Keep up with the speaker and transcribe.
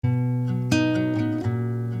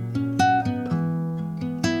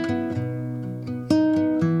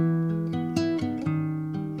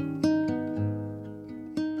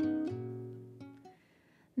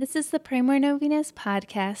is the Pray More Novenas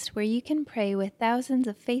podcast where you can pray with thousands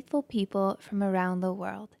of faithful people from around the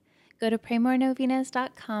world. Go to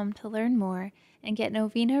praymorenovenas.com to learn more and get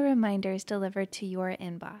novena reminders delivered to your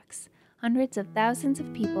inbox. Hundreds of thousands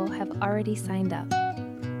of people have already signed up.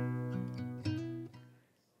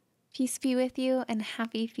 Peace be with you and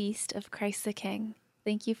happy feast of Christ the King.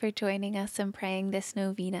 Thank you for joining us in praying this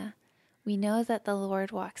novena. We know that the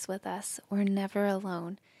Lord walks with us. We're never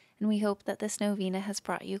alone, and we hope that this novena has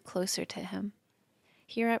brought you closer to Him.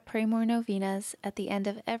 Here at Pray More Novenas, at the end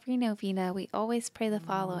of every novena, we always pray the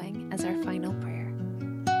following as our final prayer.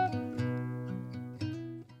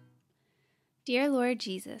 Dear Lord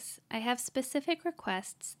Jesus, I have specific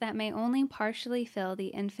requests that may only partially fill the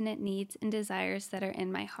infinite needs and desires that are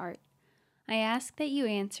in my heart. I ask that you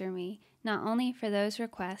answer me, not only for those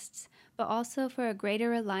requests, but also for a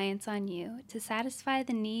greater reliance on you to satisfy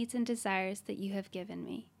the needs and desires that you have given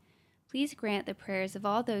me. Please grant the prayers of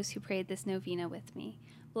all those who prayed this novena with me.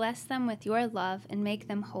 Bless them with your love and make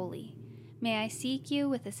them holy. May I seek you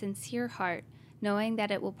with a sincere heart, knowing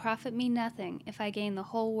that it will profit me nothing if I gain the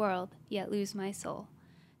whole world, yet lose my soul.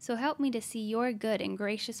 So help me to see your good and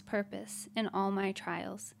gracious purpose in all my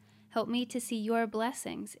trials. Help me to see your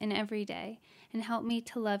blessings in every day, and help me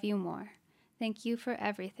to love you more. Thank you for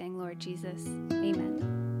everything, Lord Jesus.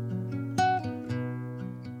 Amen.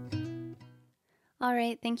 All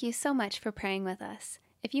right, thank you so much for praying with us.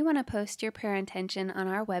 If you want to post your prayer intention on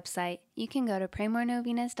our website, you can go to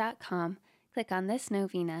praymorenovenas.com, click on this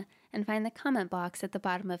novena, and find the comment box at the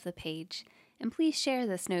bottom of the page. And please share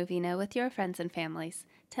this novena with your friends and families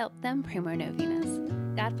to help them pray more novenas.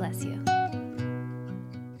 God bless you.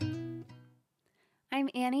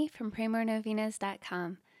 I'm Annie from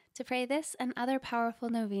praymorenovenas.com. To pray this and other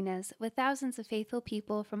powerful novenas with thousands of faithful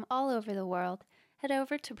people from all over the world, head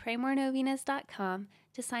over to praymorenovenas.com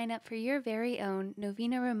to sign up for your very own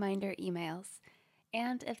novena reminder emails.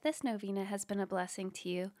 And if this novena has been a blessing to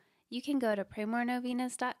you, you can go to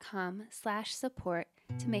praymorenovenas.com/support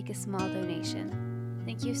to make a small donation.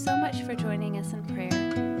 Thank you so much for joining us in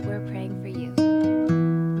prayer.